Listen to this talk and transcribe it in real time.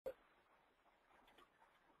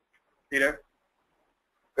Peter.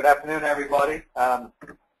 Good afternoon, everybody.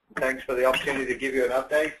 Thanks for the opportunity to give you an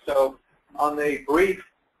update. So on the brief,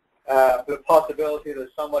 the possibility that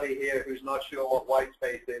somebody here who's not sure what white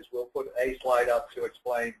space is, we'll put a slide up to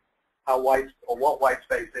explain what white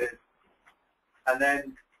space is, and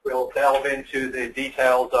then we'll delve into the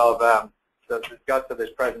details of the guts of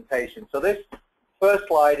this presentation. So this first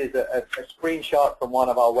slide is a screenshot from one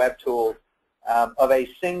of our web tools of a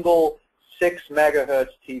single 6 megahertz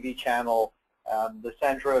TV channel. The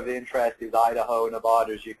center of interest is Idaho,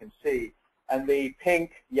 Nevada, as you can see. And the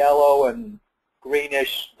pink, yellow, and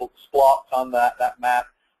greenish spots on that map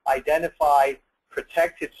identify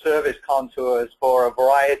protected service contours for a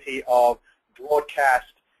variety of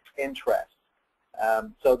broadcast interests.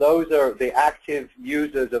 So those are the active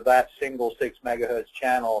users of that single 6 megahertz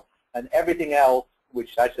channel, and everything else,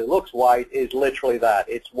 which actually looks white, is literally that.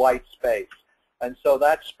 It's white space. And so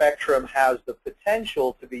that spectrum has the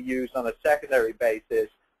potential to be used on a secondary basis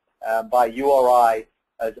by URI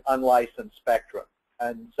as unlicensed spectrum.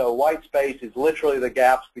 And so white space is literally the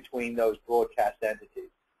gaps between those broadcast entities.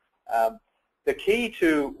 The key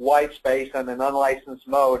to white space on an unlicensed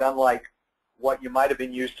mode, unlike what you might have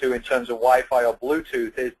been used to in terms of Wi-Fi or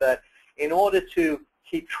Bluetooth, is that in order to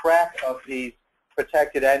keep track of these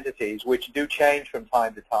protected entities, which do change from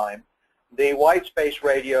time to time, the white space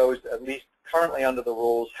radios, at least currently under the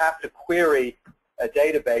rules, have to query a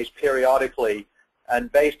database periodically,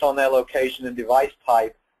 and based on their location and device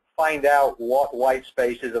type, find out what white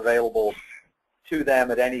space is available to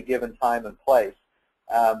them at any given time and place,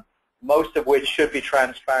 most of which should be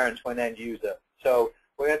transparent to an end user. So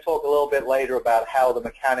we're going to talk a little bit later about how the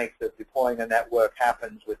mechanics of deploying a network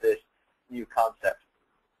happens with this new concept.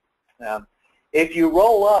 If you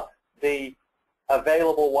roll up the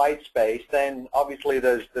available white space, then obviously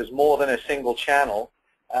there's more than a single channel.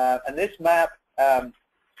 And this map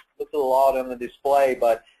looks a little odd on the display,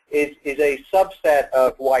 but is a subset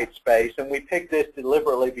of white space. And we picked this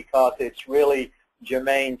deliberately because it's really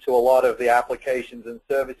germane to a lot of the applications and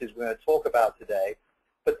services we're going to talk about today.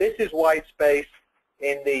 But this is white space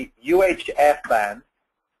in the UHF band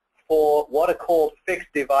for what are called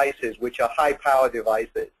fixed devices, which are high-power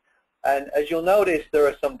devices. And as you'll notice, there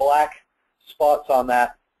are some black spots on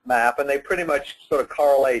that map, and they pretty much sort of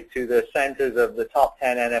correlate to the centers of the top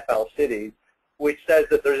 10 NFL cities, which says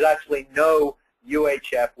that there's actually no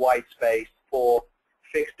UHF white space for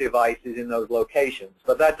fixed devices in those locations.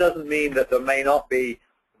 But that doesn't mean that there may not be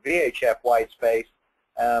VHF white space,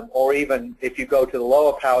 or even if you go to the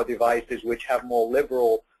lower power devices, which have more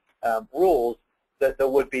liberal rules, that there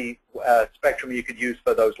would be spectrum you could use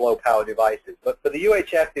for those low power devices. But for the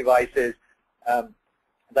UHF devices,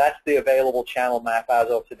 that's the available channel map as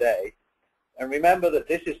of today. And remember that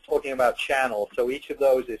this is talking about channels, so each of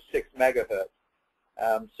those is 6 megahertz.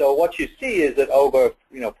 So what you see is that over,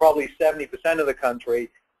 probably 70% of the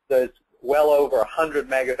country, there's well over 100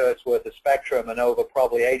 megahertz worth of spectrum, and over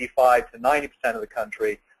probably 85 to 90% of the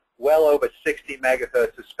country, well over 60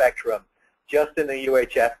 megahertz of spectrum just in the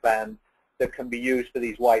UHF band that can be used for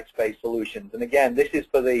these white space solutions. And again, this is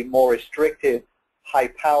for the more restricted high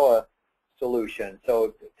power solution.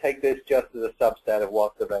 So take this just as a subset of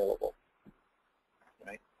what's available.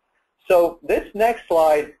 Right? So this next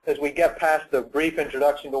slide, as we get past the brief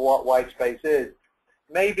introduction to what white space is,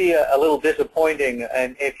 may be a little disappointing,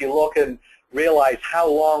 and if you look and realize how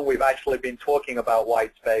long we've actually been talking about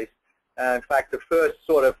white space. In fact, the first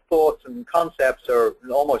sort of thoughts and concepts are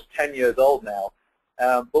almost 10 years old now.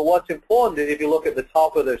 But what's important is, if you look at the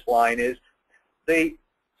top of this line, is the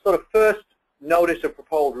sort of first notice of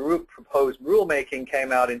proposed rulemaking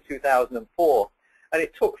came out in 2004, and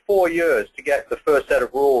it took 4 years to get the first set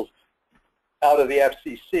of rules out of the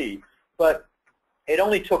FCC. But it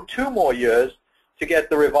only took 2 more years to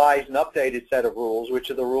get the revised and updated set of rules,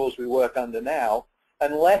 which are the rules we work under now,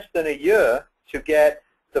 and less than a year to get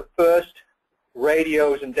the first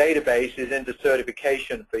radios and databases into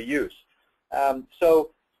certification for use.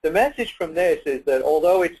 So the message from this is that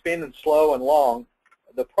although it's been slow and long,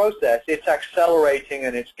 the process, it's accelerating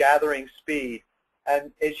and it's gathering speed.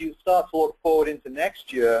 And as you start to look forward into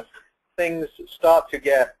next year, things start to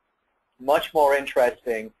get much more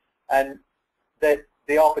interesting, and that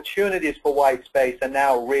the opportunities for white space are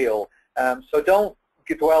now real. So don't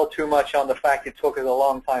dwell too much on the fact it took us a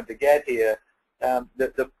long time to get here.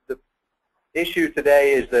 The issue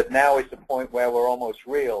today is that now is the point where we're almost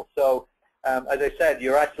real. So as I said,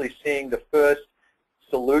 you're actually seeing the first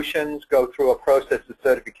solutions go through a process of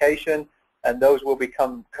certification, and those will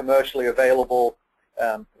become commercially available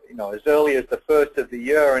as early as the first of the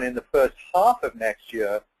year. And in the first half of next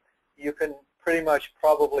year, you can pretty much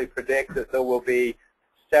probably predict that there will be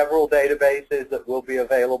several databases that will be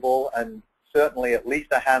available, and certainly at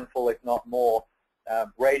least a handful, if not more,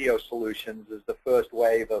 radio solutions as the first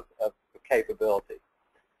wave of capability.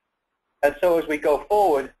 And so as we go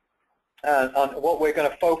forward, on what we're going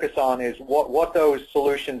to focus on is what those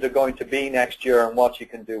solutions are going to be next year and what you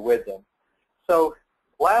can do with them. So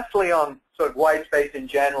lastly, on sort of white space in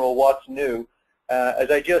general, what's new?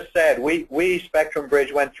 As I just said, we Spectrum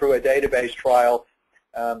Bridge went through a database trial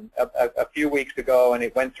a few weeks ago, and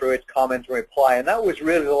it went through its comment and reply, and that was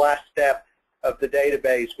really the last step of the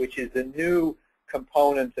database, which is the new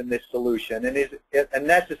component in this solution, and is a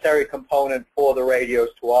necessary component for the radios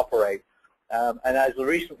to operate. And as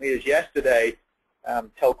recently as yesterday,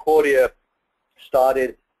 Telcordia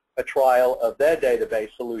started a trial of their database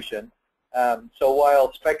solution. So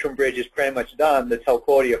while Spectrum Bridge is pretty much done, the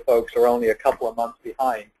Telcordia folks are only a couple of months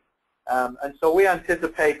behind. And so we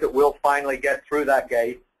anticipate that we'll finally get through that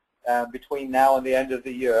gate between now and the end of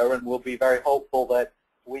the year, and we'll be very hopeful that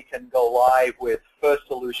we can go live with first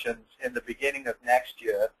solutions in the beginning of next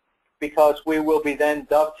year, because we will be then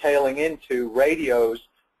dovetailing into radios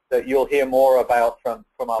that you'll hear more about from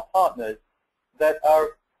our partners that are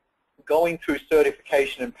going through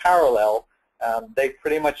certification in parallel. They've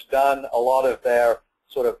pretty much done a lot of their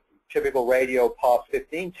sort of typical radio Part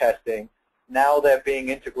 15 testing. Now they're being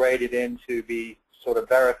integrated in to be sort of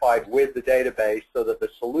verified with the database so that the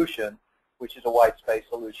solution, which is a white space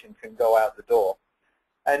solution, can go out the door.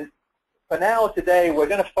 And for now, today, we're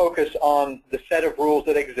going to focus on the set of rules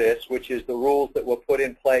that exist, which is the rules that were put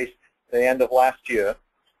in place at the end of last year.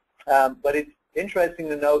 But it's interesting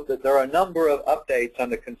to note that there are a number of updates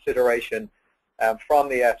under consideration from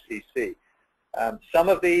the FCC. Some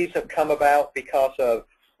of these have come about because of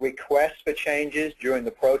requests for changes during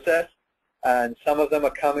the process, and some of them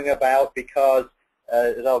are coming about because,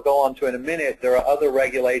 as I'll go on to in a minute, there are other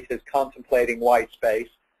regulators contemplating white space,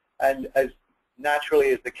 and as naturally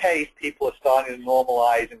is the case, people are starting to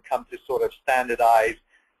normalize and come to sort of standardized,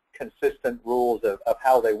 consistent rules of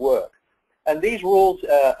how they work. And these rules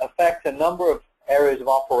affect a number of areas of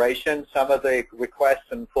operation. Some of the requests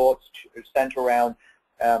and thoughts center around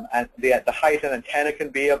and the height an antenna can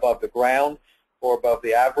be above the ground or above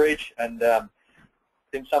the average, and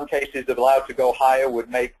in some cases, allowed to go higher would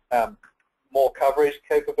make more coverage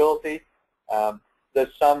capability.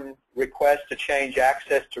 There's some requests to change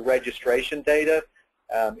access to registration data.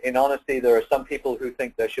 In honesty, there are some people who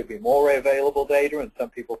think there should be more available data, and some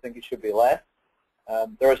people think it should be less.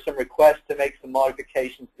 There are some requests to make some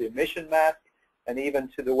modifications to the emission mask, and even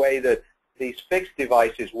to the way that these fixed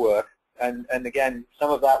devices work. And again,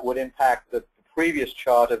 some of that would impact the previous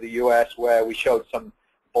chart of the U.S. where we showed some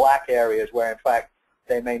black areas where, in fact,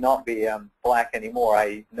 they may not be black anymore,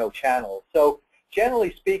 i.e. no channels. So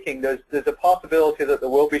generally speaking, there's a possibility that there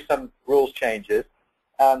will be some rules changes.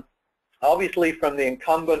 Obviously, from the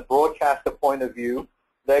incumbent broadcaster point of view,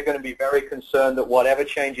 they're going to be very concerned that whatever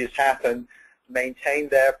changes happen maintain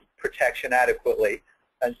their protection adequately.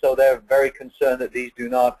 And so they're very concerned that these do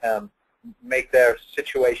not make their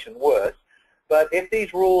situation worse. But if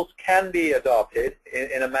these rules can be adopted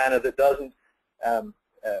in a manner that doesn't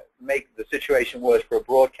make the situation worse for a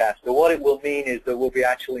broadcaster, what it will mean is there will be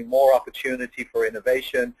actually more opportunity for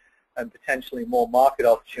innovation and potentially more market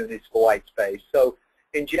opportunities for white space. So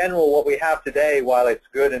in general, what we have today, while it's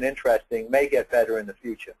good and interesting, may get better in the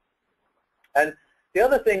future. And the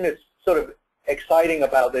other thing that's sort of exciting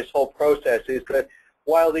about this whole process is that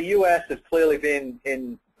while the U.S. has clearly been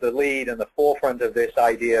in the lead and the forefront of this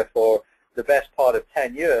idea for the best part of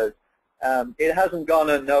 10 years, it hasn't gone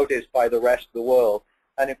unnoticed by the rest of the world.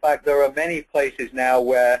 And in fact, there are many places now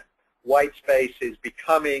where white space is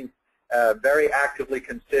becoming very actively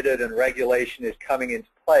considered and regulation is coming into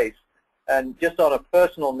place. And just on a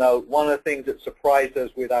personal note, one of the things that surprised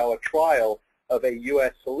us with our trial of a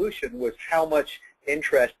U.S. solution was how much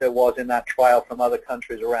interest there was in that trial from other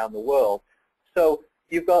countries around the world. So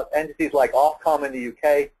you've got entities like Ofcom in the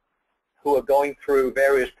UK who are going through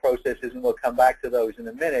various processes, and we'll come back to those in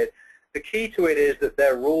a minute. The key to it is that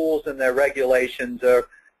their rules and their regulations are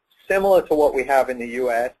similar to what we have in the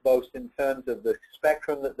U.S., both in terms of the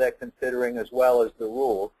spectrum that they're considering as well as the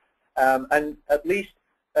rules. And at least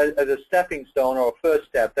as a stepping stone or a first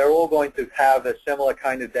step, they're all going to have a similar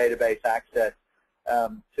kind of database access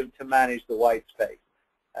to manage the white space.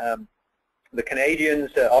 The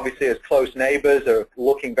Canadians, obviously as close neighbors, are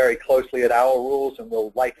looking very closely at our rules and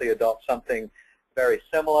will likely adopt something very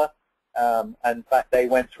similar. In fact, they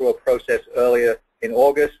went through a process earlier in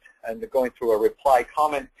August, and they're going through a reply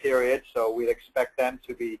comment period, so we'd expect them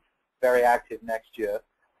to be very active next year.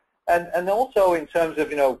 And also in terms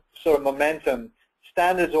of, sort of momentum,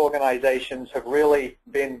 standards organizations have really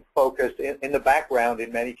been focused in the background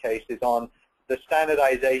in many cases on the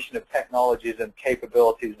standardization of technologies and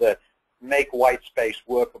capabilities that make white space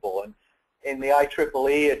workable. And in the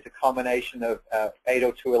IEEE, it's a combination of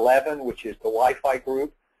 802.11, which is the Wi-Fi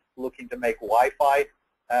group, looking to make Wi-Fi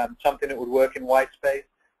something that would work in white space.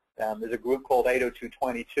 There's a group called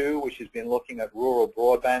 802.22, which has been looking at rural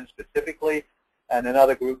broadband specifically, and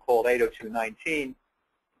another group called 802.19,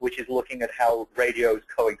 which is looking at how radios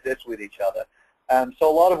coexist with each other. So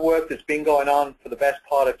a lot of work that's been going on for the best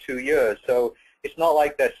part of 2 years. So it's not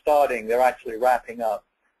like they're starting, they're actually wrapping up.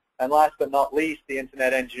 And last but not least, the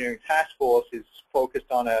Internet Engineering Task Force is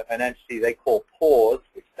focused on an entity they call PAWS,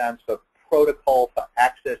 which stands for Protocol for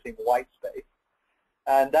Accessing White Space.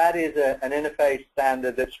 And that is an interface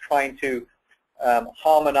standard that's trying to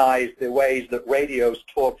harmonize the ways that radios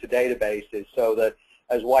talk to databases so that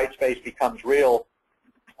as white space becomes real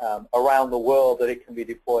around the world, that it can be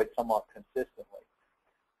deployed somewhat consistently.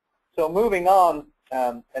 So moving on,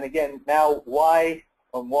 and again, now why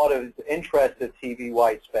and what is interest of TV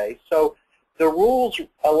white space. So the rules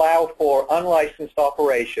allow for unlicensed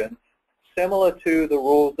operation, similar to the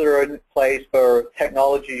rules that are in place for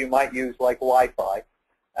technology you might use like Wi-Fi.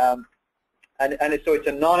 So it's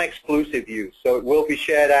a non-exclusive use. So it will be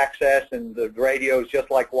shared access, and the radios,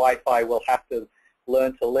 just like Wi-Fi, will have to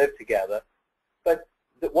learn to live together. But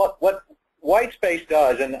what white space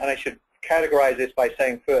does, and I should categorize this by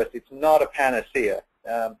saying first, it's not a panacea.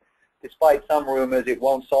 Despite some rumors, it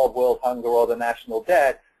won't solve world hunger or the national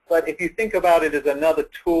debt. But if you think about it as another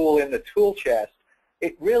tool in the tool chest,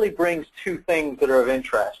 it really brings two things that are of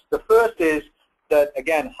interest. The first is that,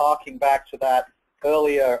 again, harking back to that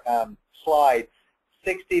earlier slide,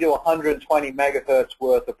 60 to 120 megahertz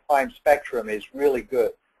worth of prime spectrum is really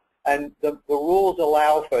good. And the rules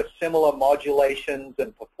allow for similar modulations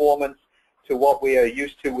and performance to what we are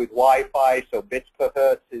used to with Wi-Fi, so bits per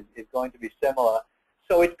hertz is going to be similar.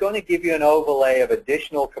 So it's going to give you an overlay of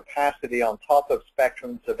additional capacity on top of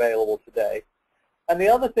spectrum that's available today. And the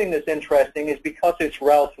other thing that's interesting is because it's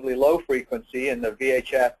relatively low frequency in the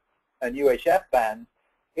VHF and UHF bands,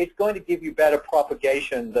 it's going to give you better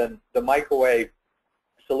propagation than the microwave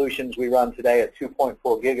solutions we run today at 2.4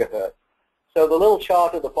 gigahertz. So the little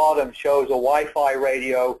chart at the bottom shows a Wi-Fi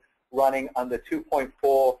radio running under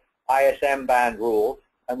 2.4 ISM band rules,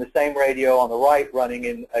 and the same radio on the right running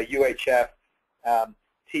in a UHF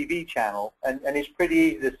TV channel, and it's pretty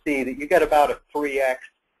easy to see that you get about a 3x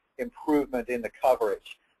improvement in the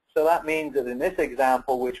coverage. So that means that in this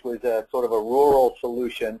example, which was a sort of a rural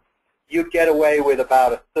solution, you'd get away with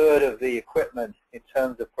about a third of the equipment in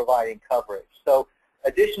terms of providing coverage. So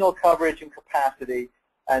additional coverage and capacity,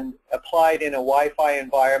 and applied in a Wi-Fi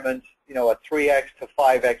environment, you know, a 3x to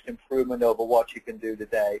 5x improvement over what you can do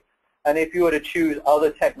today. And if you were to choose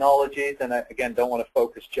other technologies, and I, again, don't want to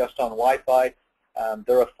focus just on Wi-Fi,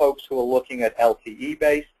 there are folks who are looking at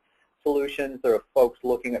LTE-based solutions. There are folks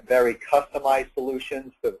looking at very customized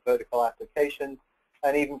solutions for vertical applications,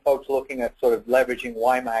 and even folks looking at sort of leveraging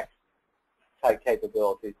WiMAX type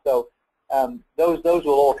capabilities. So those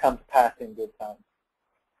will all come to pass in good time.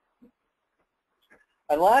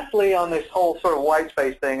 And lastly, on this whole sort of white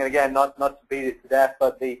space thing, and again, not to beat it to death,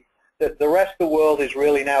 but the rest of the world is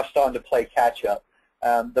really now starting to play catch-up.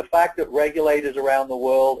 The fact that regulators around the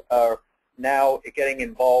world are now getting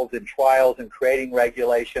involved in trials and creating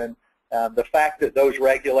regulation, the fact that those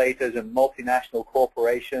regulators and multinational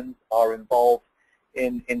corporations are involved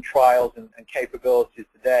in trials and capabilities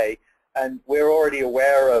today, and we're already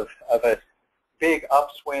aware of a big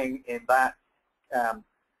upswing in that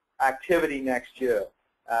activity next year.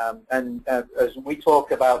 As we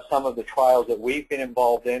talk about some of the trials that we've been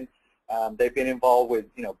involved in, they've been involved with,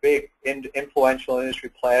 you know, big influential industry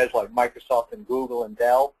players like Microsoft and Google and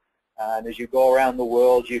Dell. And as you go around the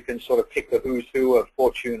world, you can sort of pick the who's who of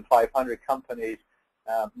Fortune 500 companies,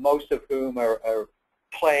 most of whom are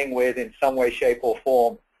playing with, in some way, shape, or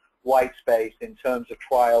form, white space in terms of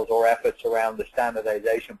trials or efforts around the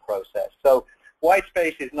standardization process. So white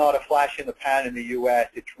space is not a flash in the pan in the U.S.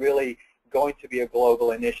 It's really going to be a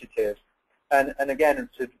global initiative. And again,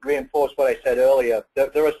 to reinforce what I said earlier,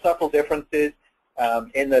 there are subtle differences.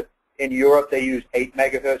 In Europe, they use 8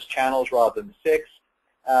 megahertz channels rather than 6.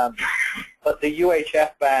 But the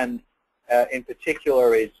UHF band in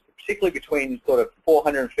particular is, particularly between sort of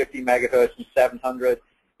 450 megahertz and 700,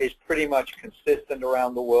 is pretty much consistent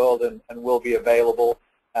around the world and will be available.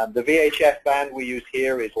 The VHF band we use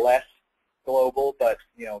here is less global, but,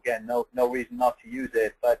 you know, again, no reason not to use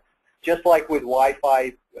it. But just like with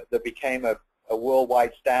Wi-Fi, that became a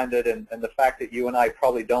worldwide standard, and the fact that you and I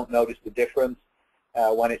probably don't notice the difference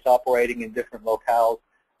when it's operating in different locales.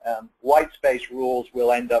 White space rules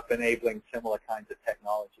will end up enabling similar kinds of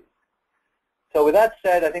technologies. So with that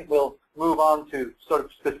said, I think we'll move on to sort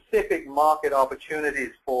of specific market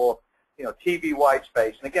opportunities for TV white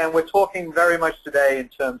space. And again, we're talking very much today in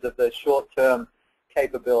terms of the short-term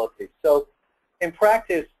capabilities. So in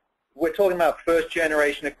practice, we're talking about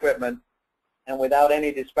first-generation equipment, and without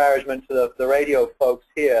any disparagement to the radio folks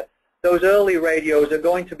here, those early radios are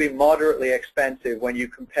going to be moderately expensive when you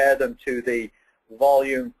compare them to the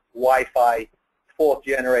volume Wi-Fi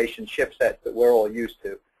fourth-generation chipsets that we're all used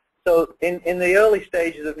to. So in the early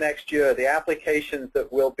stages of next year, the applications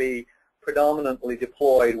that will be predominantly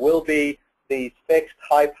deployed will be these fixed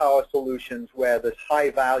high-power solutions where there's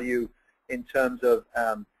high value in terms of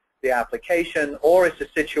the application, or it's a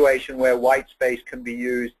situation where white space can be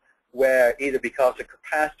used where either because of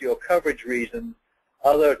capacity or coverage reasons,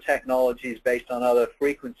 other technologies based on other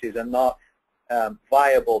frequencies are not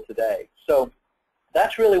viable today. So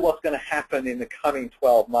that's really what's going to happen in the coming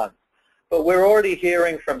 12 months. But we're already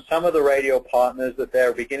hearing from some of the radio partners that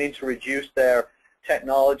they're beginning to reduce their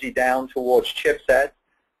technology down towards chipsets,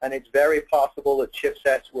 and it's very possible that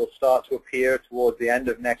chipsets will start to appear towards the end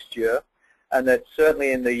of next year, and that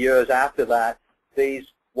certainly in the years after that, these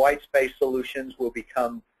white space solutions will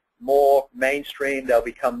become more mainstream. They'll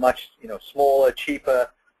become much smaller, cheaper,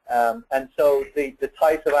 and so the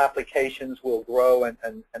types of applications will grow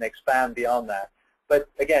and expand beyond that. But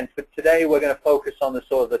again, for today, we're going to focus on the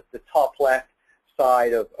sort of the top left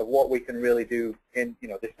side of what we can really do in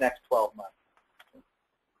this next 12 months.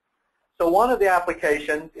 So one of the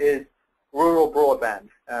applications is rural broadband.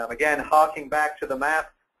 Again, harking back to the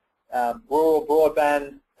map, rural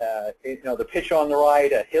broadband, the picture on the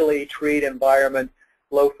right, a hilly, treed environment,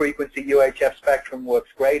 low-frequency UHF spectrum works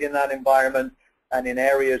great in that environment, and in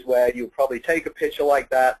areas where you probably take a picture like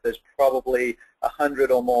that, there's probably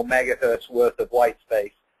 100 or more megahertz worth of white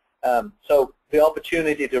space. So the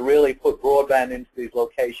opportunity to really put broadband into these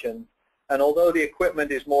locations, and although the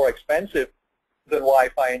equipment is more expensive than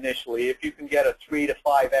Wi-Fi initially, if you can get a 3 to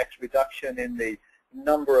 5x reduction in the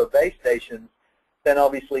number of base stations, then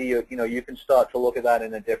obviously you can start to look at that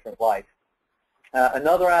in a different light.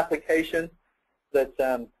 Another application that's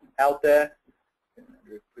out there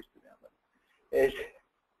is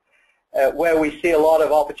where we see a lot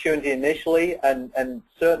of opportunity initially, and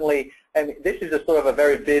certainly, and this is a sort of a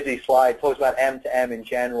very busy slide, talks about M2M in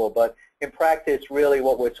general, but in practice, really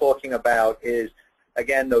what we're talking about is,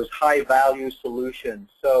 again, those high-value solutions.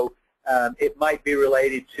 So it might be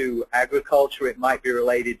related to agriculture, it might be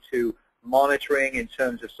related to monitoring in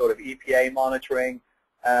terms of sort of EPA monitoring,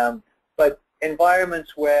 but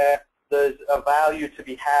environments where there's a value to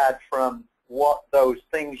be had from what those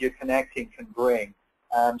things you're connecting can bring.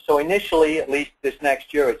 So initially, at least this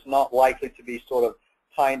next year, it's not likely to be sort of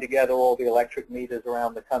tying together all the electric meters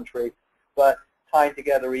around the country, but tying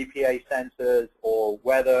together EPA sensors or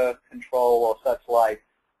weather control or such like,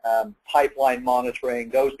 pipeline monitoring.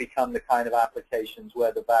 Those become the kind of applications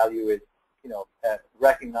where the value is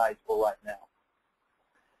recognizable right now.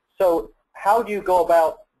 So how do you go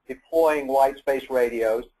about deploying white space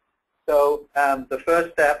radios? So the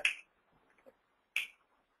first step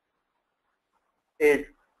is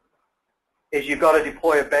you've got to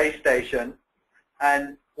deploy a base station,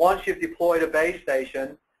 and once you've deployed a base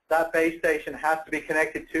station, that base station has to be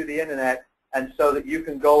connected to the internet, and so that you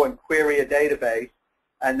can go and query a database,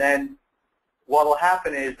 and then what will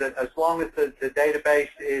happen is that as long as the database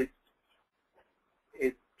is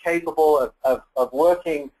capable of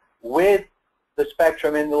working with the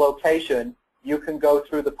spectrum in the location, you can go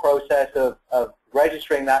through the process of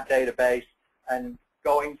registering that database and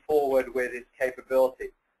going forward with its capability.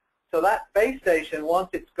 So that base station, once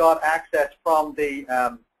it's got access from the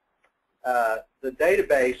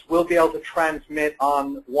database, will be able to transmit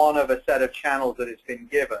on one of a set of channels that it's been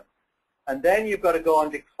given. And then you've got to go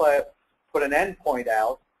and put an endpoint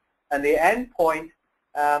out, and the endpoint,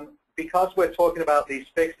 because we're talking about these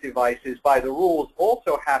fixed devices, by the rules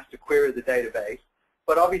also has to query the database,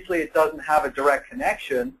 but obviously it doesn't have a direct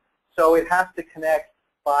connection, so it has to connect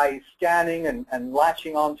by scanning and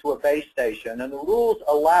latching onto a base station, and the rules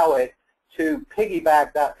allow it to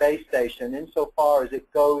piggyback that base station insofar as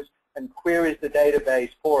it goes and queries the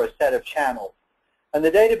database for a set of channels. And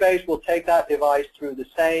the database will take that device through the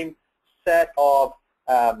same set of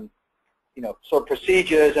sort of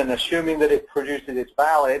procedures, and assuming that it produces it's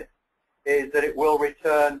valid, is that it will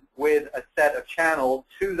return with a set of channels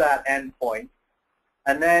to that endpoint.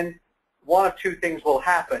 And then one of two things will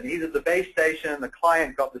happen. Either the base station and the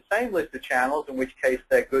client got the same list of channels, in which case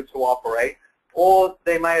they're good to operate, or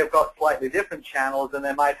they may have got slightly different channels, and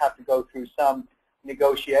they might have to go through some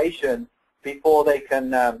negotiation before they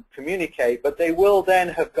can communicate, but they will then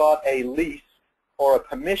have got a lease or a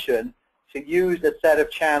permission to use a set of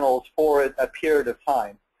channels for a period of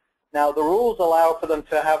time. Now, the rules allow for them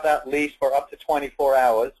to have that lease for up to 24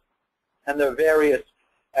 hours, and there are various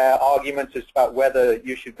arguments as about whether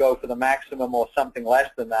you should go for the maximum or something less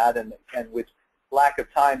than that, and with lack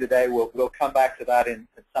of time today, we'll come back to that in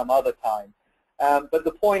some other time. But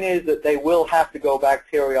the point is that they will have to go back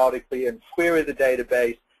periodically and query the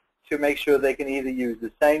database to make sure they can either use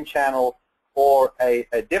the same channel or a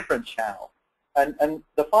different channel. And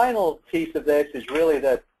the final piece of this is really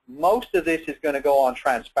that most of this is going to go on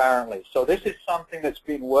transparently. So this is something that's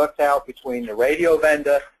being worked out between the radio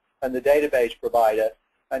vendor and the database provider,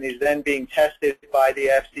 and is then being tested by the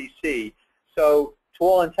FCC. So to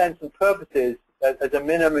all intents and purposes, as a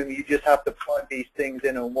minimum, you just have to plug these things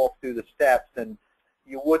in and walk through the steps, and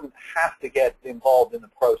you wouldn't have to get involved in the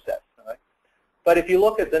process. Right? But if you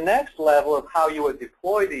look at the next level of how you would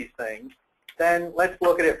deploy these things, then let's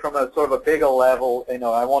look at it from a sort of a bigger level. You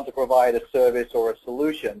know, I want to provide a service or a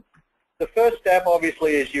solution. The first step,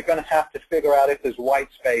 obviously, is you're going to have to figure out if there's white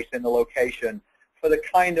space in the location for the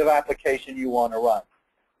kind of application you want to run.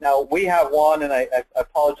 Now, we have one, and I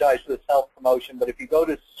apologize for the self-promotion, but if you go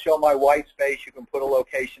to show my white space, you can put a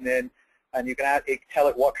location in, and you can tell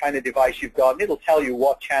it what kind of device you've got, and it'll tell you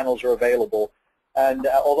what channels are available. And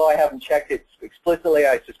although I haven't checked it explicitly,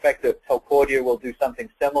 I suspect that Telcordia will do something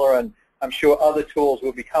similar, and I'm sure other tools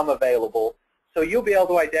will become available. So you'll be able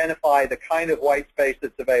to identify the kind of white space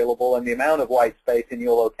that's available and the amount of white space in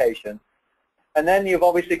your location. And then you've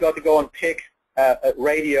obviously got to go and pick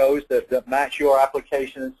radios that match your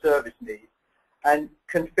application and service needs, and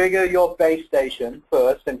configure your base station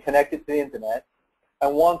first and connect it to the internet.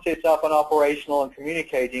 And once it's up and operational and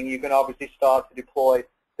communicating, you can obviously start to deploy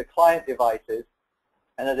the client devices.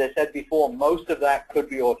 And as I said before, most of that could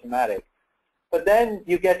be automatic. But then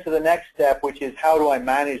you get to the next step, which is how do I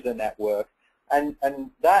manage the network? And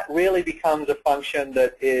that really becomes a function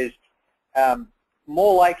that is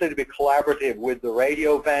more likely to be collaborative with the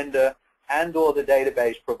radio vendor and or the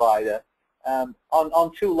database provider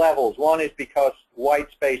on two levels. One is because white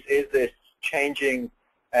space is this changing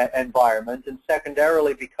environment, and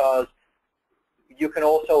secondarily because you can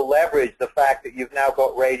also leverage the fact that you've now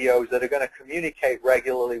got radios that are going to communicate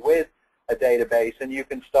regularly with a database, and you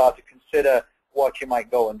can start to consider what you might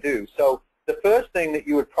go and do. So the first thing that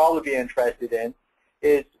you would probably be interested in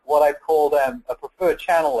is what I call a preferred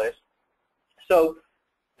channel list. So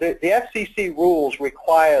the FCC rules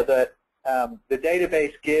require that the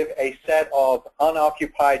database give a set of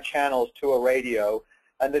unoccupied channels to a radio,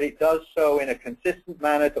 and that it does so in a consistent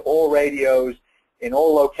manner to all radios in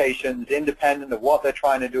all locations, independent of what they're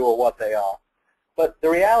trying to do or what they are. But the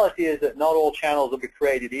reality is that not all channels will be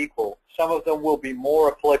created equal. Some of them will be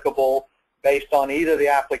more applicable based on either the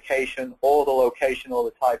application or the location or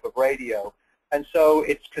the type of radio. And so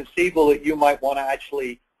it's conceivable that you might want to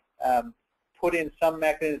actually put in some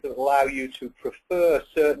mechanisms that allow you to prefer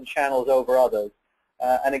certain channels over others.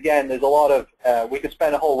 And again, there's a lot of, we could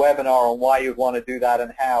spend a whole webinar on why you'd want to do that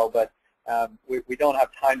and how, but we don't have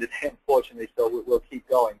time today, unfortunately, so we'll keep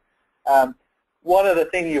going. One of the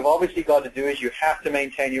things you've obviously got to do is you have to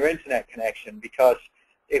maintain your internet connection, because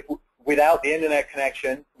without the internet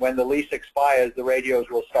connection, when the lease expires, the radios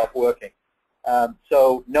will stop working.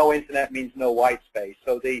 So no internet means no white space.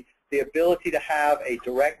 So the ability to have a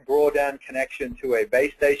direct broadband connection to a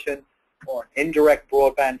base station or an indirect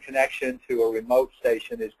broadband connection to a remote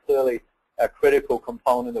station is clearly a critical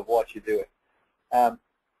component of what you're doing.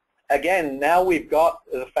 Again, now we've got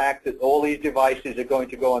the fact that all these devices are going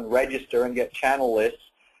to go and register and get channel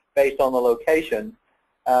lists based on the location.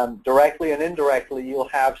 Directly and indirectly, you'll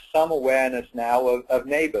have some awareness now of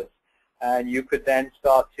neighbors. And you could then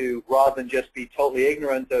start to, rather than just be totally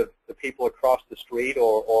ignorant of the people across the street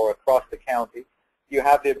or across the county, you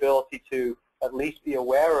have the ability to at least be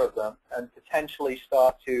aware of them and potentially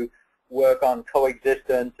start to work on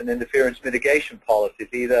coexistence and interference mitigation policies,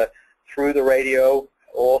 either through the radio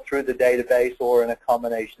or through the database or in a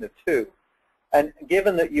combination of two. And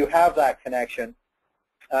given that you have that connection,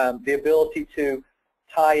 the ability to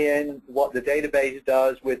tie in what the database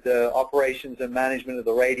does with the operations and management of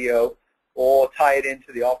the radio, or tie it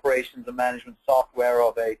into the operations and management software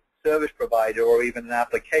of a service provider or even an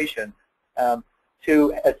application,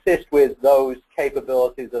 to assist with those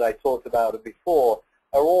capabilities that I talked about before,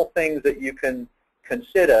 are all things that you can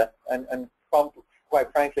consider, and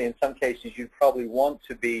quite frankly, in some cases, you'd probably want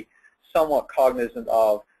to be somewhat cognizant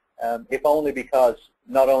of, if only because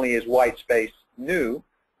not only is white space new,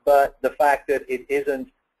 but the fact that it isn't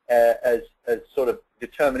as sort of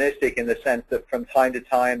deterministic in the sense that from time to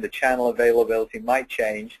time the channel availability might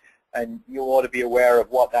change, and you ought to be aware of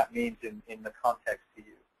what that means in the context to you.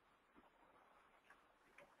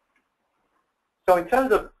 So in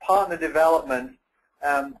terms of partner development,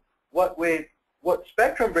 what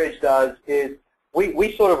Spectrum Bridge does is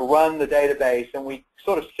we sort of run the database, and we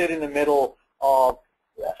sort of sit in the middle of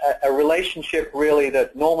a relationship really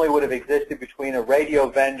that normally would have existed between a radio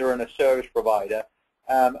vendor and a service provider.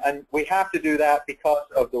 And we have to do that because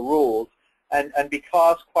of the rules, and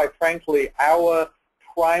because, quite frankly, our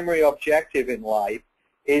primary objective in life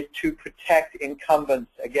is to protect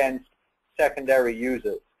incumbents against secondary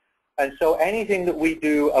users. And so anything that we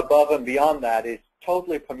do above and beyond that is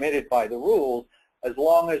totally permitted by the rules, as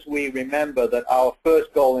long as we remember that our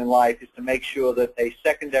first goal in life is to make sure that a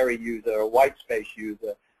secondary user, a white space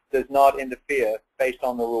user, does not interfere based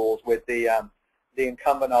on the rules with the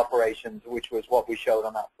incumbent operations, which was what we showed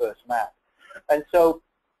on that first map. And so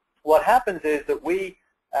what happens is that we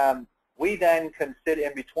then can sit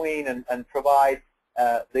in between and provide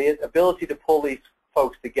the ability to pull these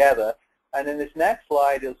folks together. And in this next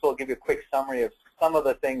slide, it'll sort of give you a quick summary of some of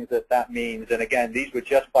the things that that means. And again, these were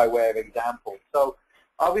just by way of example. So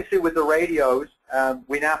obviously with the radios,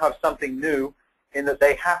 we now have something new in that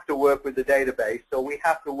they have to work with the database. So we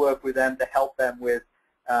have to work with them to help them with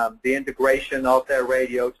the integration of their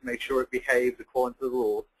radio to make sure it behaves according to the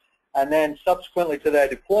rules. And then subsequently to their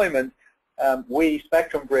deployment, we,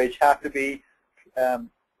 Spectrum Bridge, have to be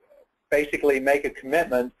basically make a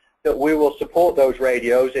commitment that we will support those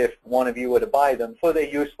radios if one of you were to buy them for their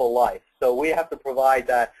useful life. So we have to provide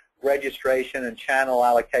that registration and channel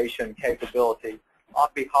allocation capability on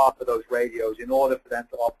behalf of those radios in order for them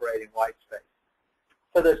to operate in white space.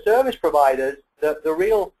 For the service providers, the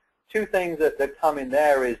real two things that come in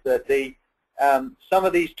there is that some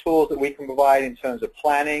of these tools that we can provide in terms of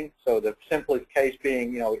planning, so the simplest case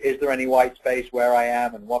being, is there any white space where I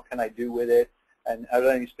am and what can I do with it? And are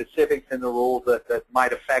there any specifics in the rules that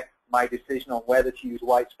might affect my decision on whether to use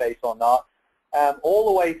white space or not? All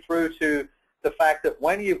the way through to the fact that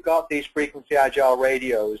when you've got these frequency agile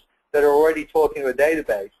radios that are already talking to a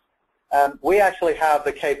database, we actually have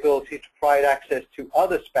the capability to provide access to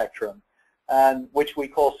other spectrum, which we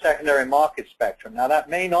call secondary market spectrum. Now that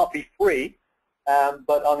may not be free,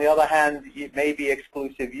 but on the other hand, it may be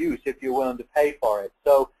exclusive use if you're willing to pay for it.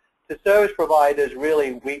 So to service providers,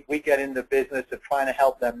 really, we get in the business of trying to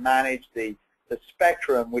help them manage the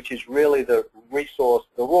spectrum, which is really the resource,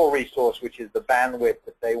 the raw resource, which is the bandwidth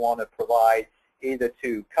that they want to provide either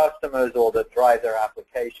to customers or that drive their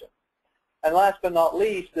application. And last but not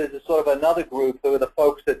least, there's a sort of another group who are the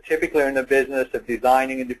folks that typically are in the business of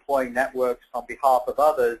designing and deploying networks on behalf of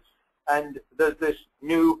others. And there's this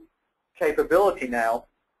new capability now,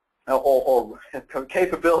 or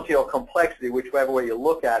capability or complexity, whichever way you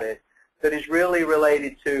look at it, that is really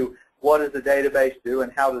related to what does the database do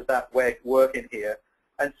and how does that work in here.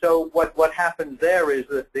 And so what happens there is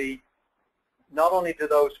that not only do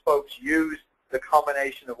those folks use the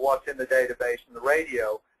combination of what's in the database and the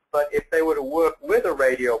radio, but if they were to work with a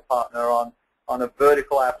radio partner on a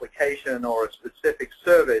vertical application or a specific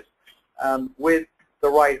service, with the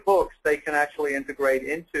right hooks, they can actually integrate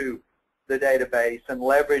into the database and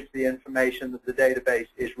leverage the information that the database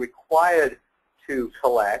is required to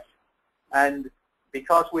collect. And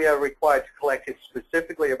because we are required to collect it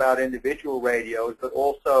specifically about individual radios, but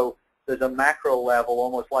also there's a macro level,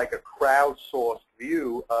 almost like a crowdsourced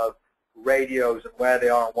view of radios and where they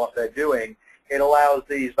are and what they're doing, it allows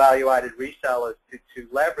these value-added resellers to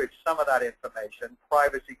leverage some of that information,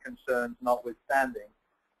 privacy concerns notwithstanding,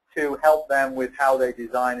 to help them with how they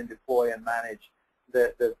design and deploy and manage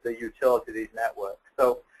the utility of these networks.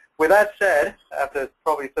 So with that said, after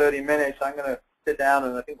probably 30 minutes, I'm going to sit down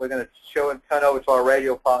and I think we're going to show and turn over to our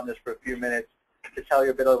radio partners for a few minutes to tell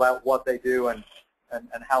you a bit about what they do and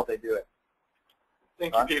how they do it.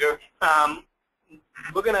 Thank you, Peter.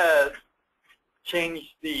 We're going to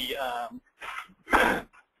change the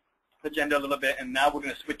agenda a little bit, and now we're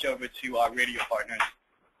going to switch over to our radio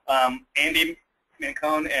partners. Andy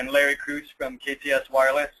Mancone and Larry Cruz from KTS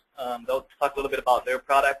Wireless. They'll talk a little bit about their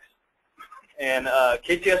products. And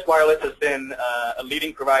KTS Wireless has been a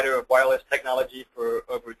leading provider of wireless technology for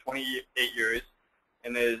over 28 years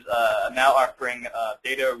and is now offering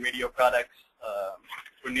data radio products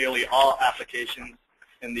for nearly all applications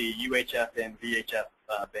in the UHF and VHF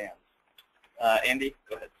bands. Andy,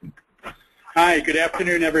 go ahead. Hi, good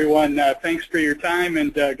afternoon, everyone. Thanks for your time,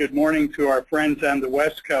 and good morning to our friends on the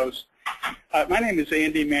West Coast. My name is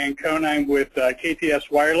Andy Mancone. I'm with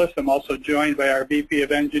KTS Wireless. I'm also joined by our VP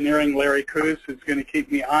of Engineering, Larry Cruz, who's going to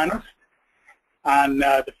keep me honest on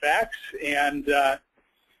the facts. And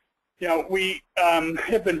You know, we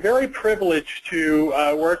have been very privileged to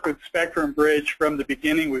work with Spectrum Bridge from the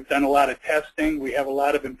beginning. We've done a lot of testing. We have a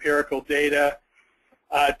lot of empirical data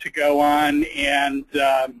to go on. And,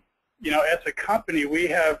 you know, as a company, we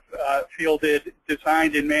have fielded,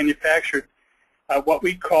 designed, and manufactured what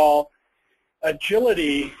we call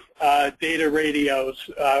agility data radios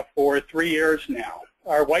for 3 years now.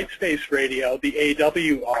 Our white space radio, the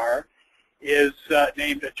AWR, is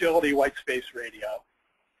named Agility White Space Radio.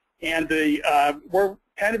 And we're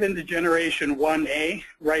kind of in the generation 1A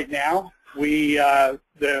right now. The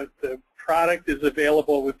product is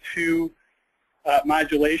available with two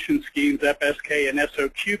modulation schemes, FSK and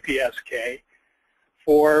SOQPSK,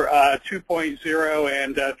 for 2.0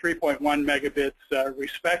 and 3.1 megabits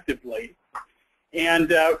respectively.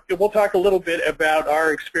 And we'll talk a little bit about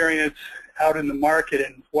our experience out in the market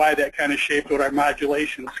and why that kind of shaped what our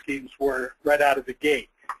modulation schemes were right out of the gate.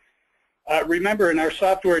 Remember, in our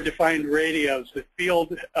software-defined radios, the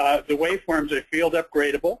waveforms are field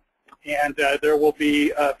upgradable, and there will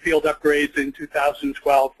be field upgrades in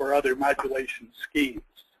 2012 for other modulation schemes.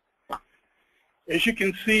 As you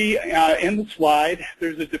can see in the slide,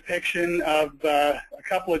 there's a depiction of a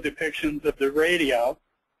couple of depictions of the radio,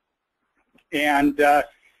 and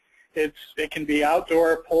it can be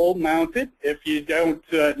outdoor pole-mounted if you don't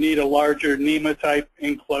need a larger NEMA-type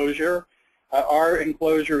enclosure. Our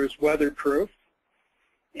enclosure is weatherproof,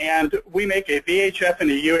 and we make a VHF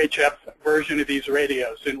and a UHF version of these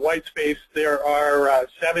radios. In white space, there are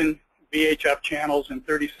 7 VHF channels and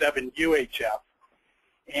 37 UHF,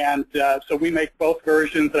 and so we make both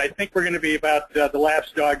versions. And I think we're going to be about the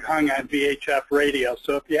last dog hung on VHF radio.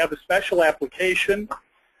 So if you have a special application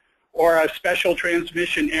or a special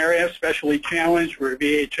transmission area, specially challenged, where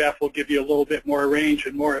VHF will give you a little bit more range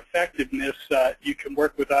and more effectiveness, you can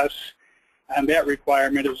work with us on that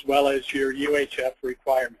requirement as well as your UHF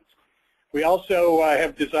requirements. We also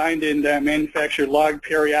have designed and manufactured log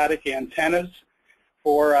periodic antennas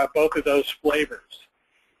for both of those flavors.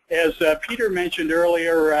 As Peter mentioned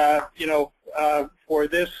earlier, you know, for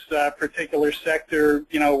this particular sector,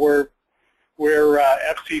 you know, we're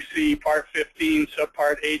FCC Part 15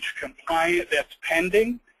 Subpart H compliant. That's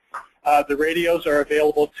pending. The radios are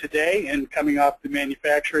available today and coming off the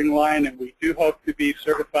manufacturing line, and we do hope to be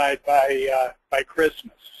certified by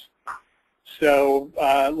Christmas. So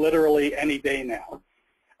literally any day now.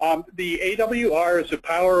 The AWR is a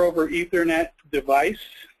power over Ethernet device,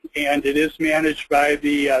 and it is managed by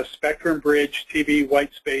the Spectrum Bridge TV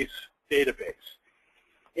white space database.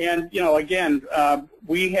 And, you know, again,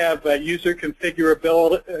 we have user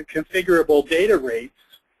configurable data rates,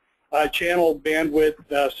 channel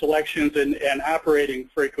bandwidth selections, and operating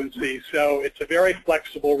frequency. So it's a very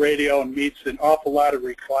flexible radio and meets an awful lot of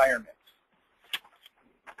requirements.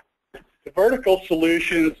 The vertical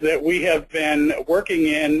solutions that we have been working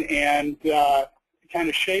in and kind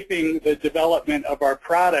of shaping the development of our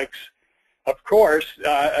products, of course,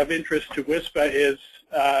 of interest to WISPA is,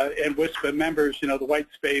 and WISPA members, you know, the white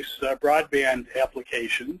space broadband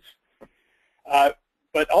applications.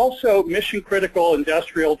 But also mission-critical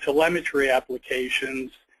industrial telemetry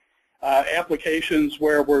applications, applications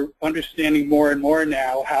where we're understanding more and more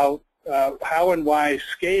now how and why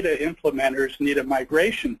SCADA implementers need a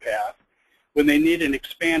migration path when they need an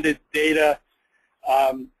expanded data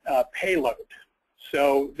payload.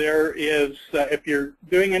 So there is, if you're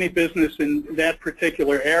doing any business in that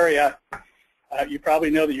particular area, you probably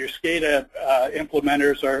know that your SCADA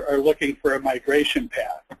implementers are looking for a migration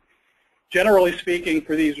path. Generally speaking,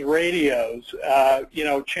 for these radios, you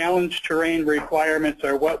know, challenge terrain requirements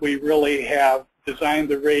are what we really have designed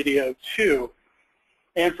the radio to.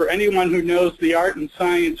 And for anyone who knows the art and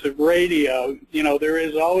science of radio, you know, there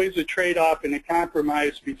is always a trade-off and a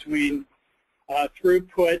compromise between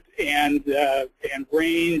throughput and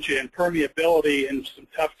range and permeability in some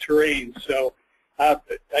tough terrain. So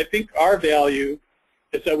I think our value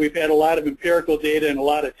is that we've had a lot of empirical data and a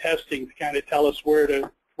lot of testing to kind of tell us where to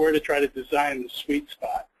try to design the sweet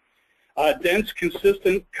spot. Dense,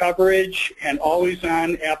 consistent coverage and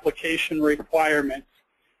always-on application requirements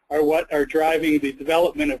are what are driving the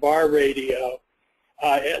development of our radio,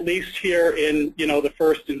 at least here in, you know, the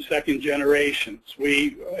first and second generations.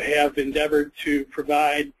 We have endeavored to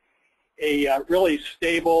provide a really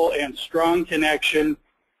stable and strong connection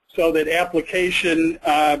so that application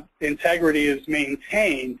integrity is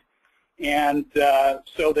maintained, and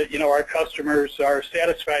so that, you know, our customers are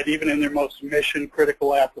satisfied even in their most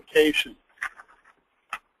mission-critical applications.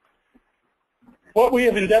 What we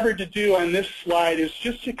have endeavored to do on this slide is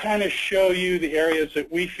just to kind of show you the areas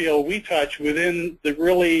that we feel we touch within the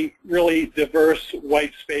really, really diverse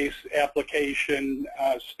white space application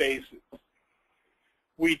spaces.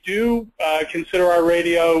 We do consider our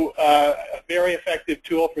radio a very effective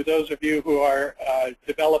tool for those of you who are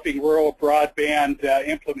developing rural broadband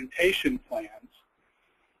implementation plans.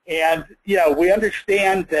 And, we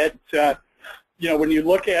understand that, when you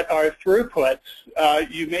look at our throughputs,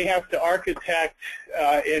 you may have to architect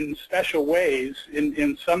in special ways,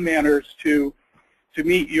 in some manners, to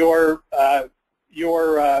meet your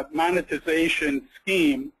monetization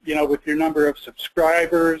scheme, with your number of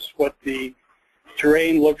subscribers, what the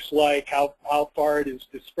terrain looks like, how far it is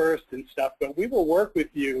dispersed and stuff. But we will work with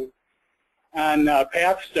you on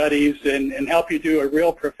path studies and help you do a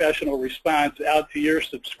real professional response out to your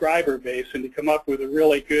subscriber base and to come up with a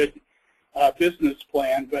really good business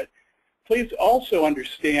plan. But please also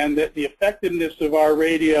understand that the effectiveness of our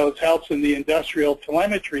radios helps in the industrial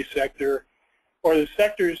telemetry sector, or the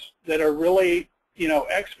sectors that are really,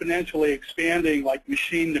 exponentially expanding, like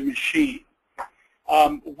machine to machine.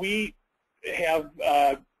 We have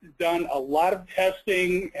done a lot of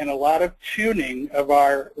testing and a lot of tuning of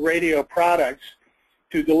our radio products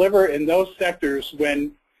to deliver in those sectors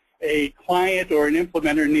when a client or an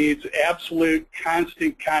implementer needs absolute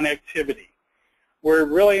constant connectivity. We're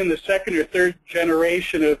really in the second or third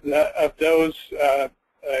generation of those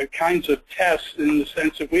kinds of tests, in the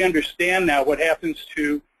sense that we understand now what happens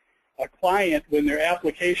to a client when their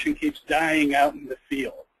application keeps dying out in the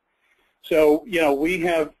field. So, we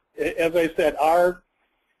have, as I said, our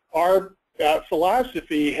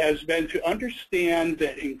philosophy has been to understand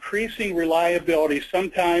that increasing reliability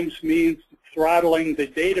sometimes means throttling the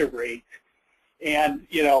data rate, and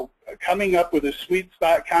coming up with a sweet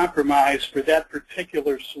spot compromise for that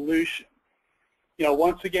particular solution.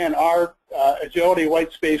 Once again, our Agility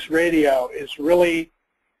White Space Radio is really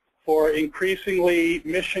for increasingly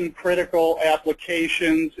mission-critical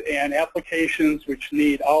applications and applications which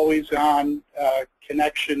need always-on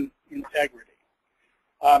connection integrity.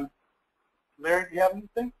 Larry, do you have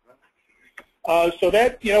anything? So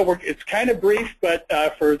that, it's kind of brief, but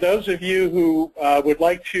for those of you who would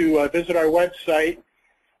like to visit our website,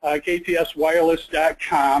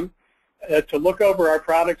 ktswireless.com, to look over our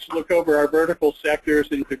products, look over our vertical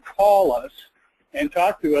sectors, and to call us and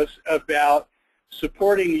talk to us about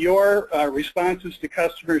supporting your responses to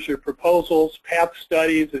customers, your proposals, path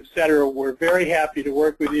studies, etc. We're very happy to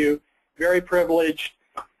work with you, very privileged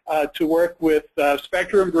to work with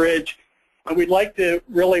Spectrum Bridge. And we'd like to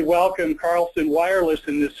really welcome Carlson Wireless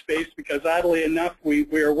in this space, because oddly enough, we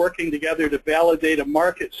are working together to validate a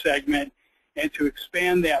market segment and to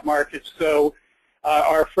expand that market. So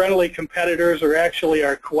our friendly competitors are actually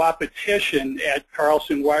our co-opetition at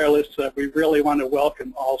Carlson Wireless. We really want to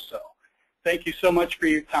welcome also. Thank you so much for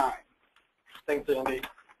your time. Thanks, Andy.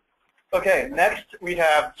 Okay, next we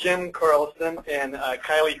have Jim Carlson and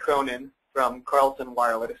Kylie Cronin from Carlson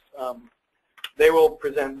Wireless. They will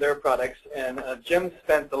present their products, and Jim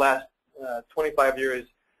spent the last 25 years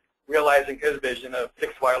realizing his vision of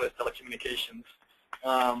fixed wireless telecommunications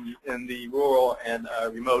in the rural and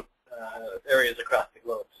remote areas across the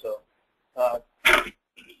globe. So,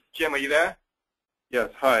 Jim, are you there?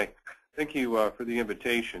 Yes, hi. Thank you for the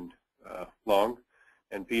invitation, Long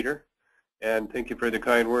and Peter, and thank you for the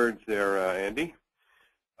kind words there, Andy.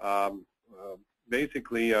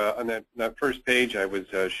 Basically, on that first page, I was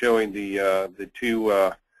showing the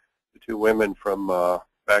two women from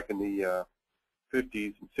back in the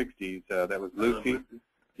 50s and 60s. That was Lucy.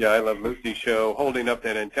 Yeah, I Love Lucy show, holding up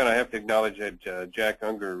that antenna. I have to acknowledge that Jack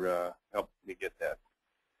Unger helped me get that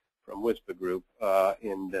from WISPA Group.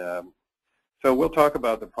 So we'll talk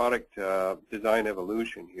about the product design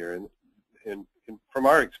evolution here. And from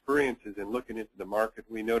our experiences in looking into the market,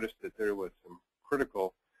 we noticed that there was some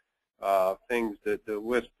critical things that the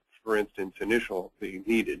WISP, for instance, initially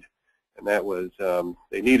needed. And that was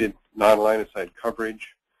they needed non-line of sight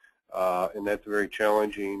coverage, and that's a very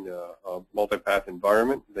challenging multipath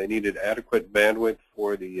environment. They needed adequate bandwidth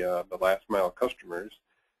for the last mile customers,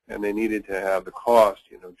 and they needed to have the cost,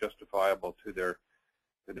 justifiable to their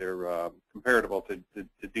comparable to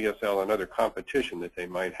DSL and other competition that they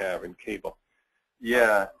might have in cable.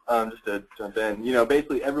 Yeah, just to jump in,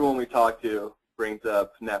 basically everyone we talk to brings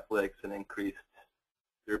up Netflix and increased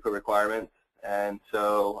throughput requirements, and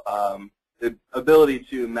so the ability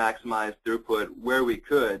to maximize throughput where we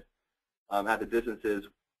could at the distances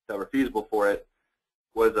that were feasible for it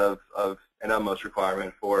was of an utmost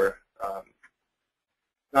requirement for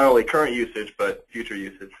not only current usage but future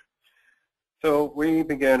usage. So we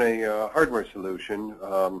began a hardware solution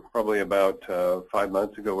probably about 5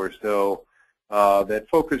 months ago or so that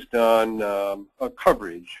focused on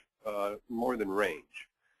coverage more than range.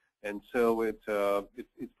 And so it's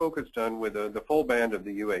focused on with the full band of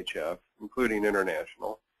the UHF, including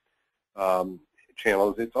international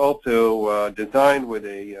channels. It's also designed with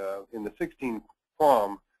in the 16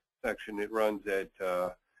 QAM section, it runs at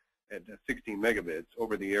 16 megabits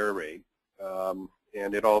over the air rate.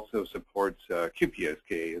 And it also supports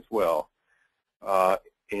QPSK as well.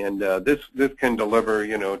 This can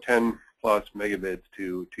deliver, 10 plus megabits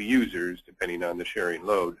to users depending on the sharing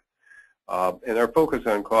load. And our focus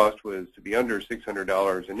on cost was to be under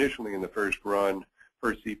 $600 initially in the first run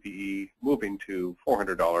per CPE, moving to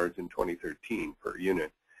 $400 in 2013 per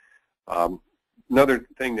unit. Another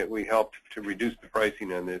thing that we helped to reduce the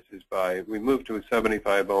pricing on this is we moved to a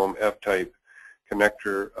 75 ohm F-type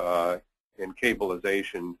connector and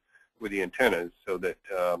cableization with the antennas so that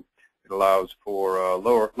it allows for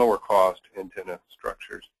lower cost antenna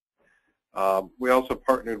structures. We also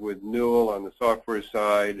partnered with Newell on the software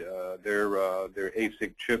side. They're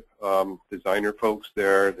ASIC chip designer folks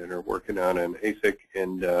there that are working on an ASIC,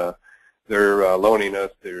 and they're loaning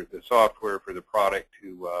us the software for the product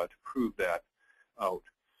to prove that out.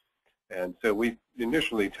 And so we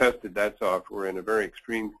initially tested that software in a very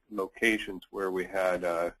extreme locations where we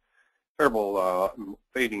had terrible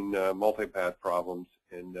fading multipath problems,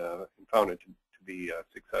 and found it to be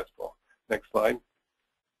successful. Next slide.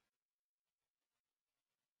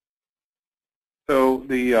 So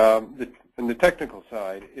on the technical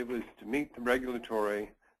side, it was to meet the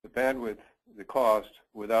regulatory, the bandwidth, the cost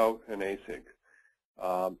without an ASIC.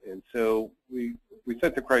 And so we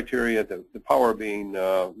set the criteria, the power being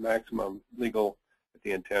maximum legal at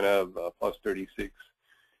the antenna of plus 36,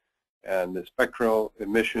 and the spectral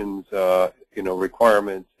emissions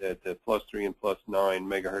requirements at the plus 3 and plus 9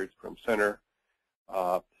 megahertz from center.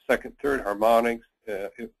 Third harmonics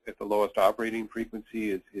at the lowest operating frequency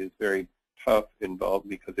is very tough involved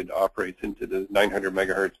because it operates into the 900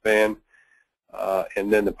 megahertz band.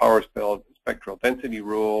 And then the power spectral density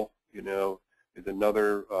rule, is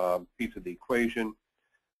another piece of the equation.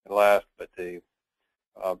 And last, but the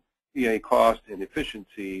EA cost and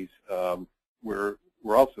efficiencies were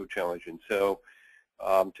also challenging. So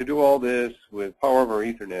to do all this with power over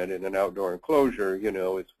Ethernet in an outdoor enclosure,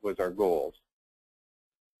 was our goals.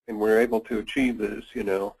 And we were able to achieve this,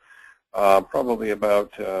 probably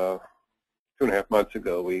about 2.5 months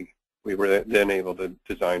ago. We were then able to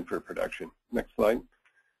design for production. Next slide.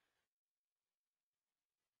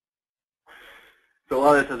 So a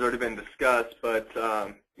lot of this has already been discussed, but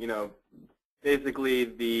basically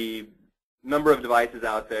the number of devices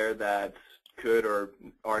out there that could or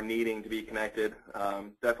are needing to be connected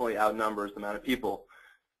definitely outnumbers the amount of people.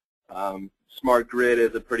 Smart grid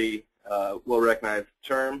is a pretty well-recognized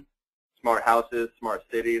term. Smart houses, smart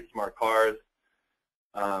cities, smart cars,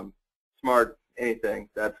 smart anything.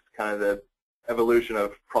 That's kind of the evolution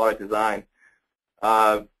of product design.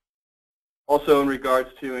 Also in regards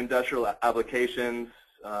to industrial applications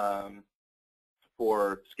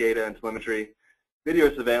for SCADA and telemetry,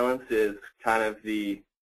 video surveillance is kind of the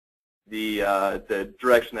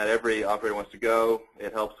direction that every operator wants to go.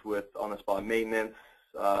 It helps with on-the-spot maintenance,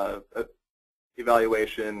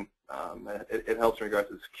 evaluation. It helps in regards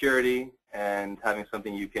to security and having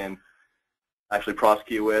something you can actually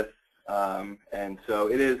prosecute with. And so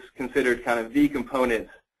it is considered kind of the component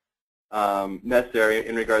necessary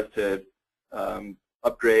in regards to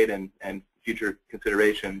upgrade and future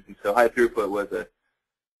considerations. And so high throughput was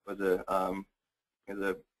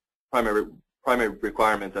a primary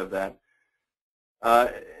requirement of that.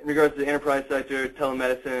 In regards to the enterprise sector,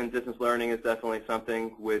 telemedicine and distance learning is definitely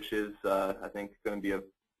something which is, I think, going to be a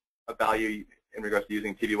value in regards to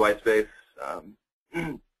using TV white space.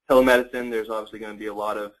 Telemedicine, there's obviously going to be a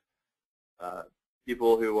lot of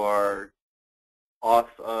people who are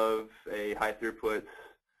off of a high throughput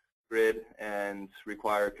grid and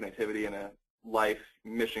require connectivity in a life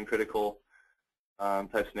mission critical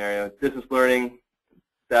type scenario. Distance learning,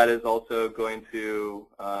 that is also going to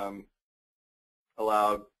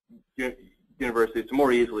allow universities to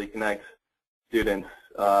more easily connect students,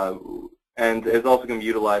 and is also going to be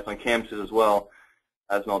utilized on campuses as well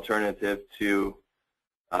as an alternative to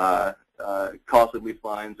costly leaf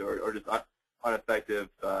lines or just ineffective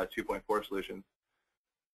 2.4 solutions.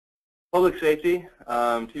 Public safety,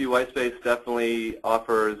 TV white space definitely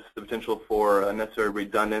offers the potential for a necessary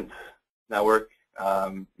redundant network.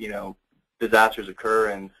 Disasters occur,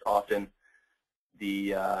 and often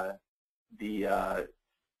the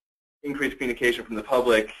increased communication from the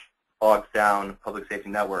public bogs down public safety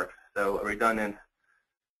networks. So a redundant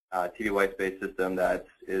TVWS-based system that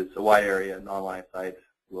is a wide area, non-line site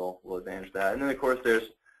will advantage that. And then, of course, there's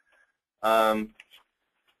a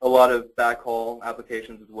lot of backhaul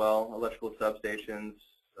applications as well, electrical substations,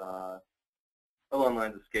 along the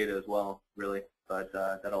lines of SCADA as well, really. But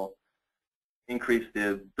that'll increase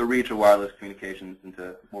the reach of wireless communications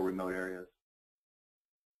into more remote areas.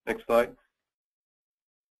 Next slide.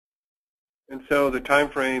 And so the time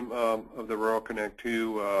frame of the Rural Connect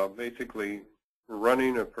 2, basically we're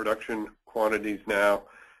running at production quantities now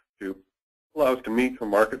to allow us to meet the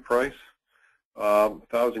market price.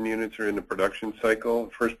 1,000 units are in the production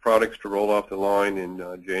cycle. First products to roll off the line in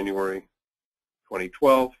January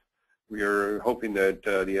 2012. We are hoping that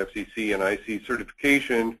the FCC and IC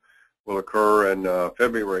certification will occur in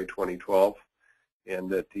February 2012, and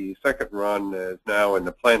that the second run is now in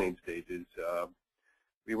the planning stages.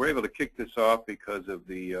 We were able to kick this off because of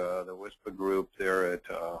the WISPA group there at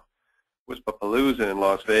WISPApalooza in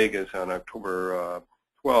Las Vegas on October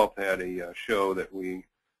 12th had a show that we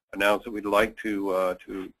announced that we'd like to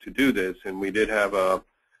do this, and we did have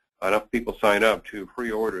enough people sign up to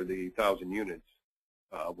pre-order the 1,000 units,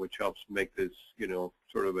 which helps make this,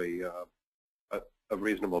 sort of a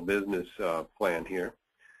reasonable business plan here.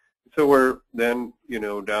 So we're then,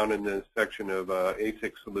 down in the section of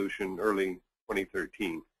ASIC solution early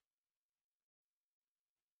 2013.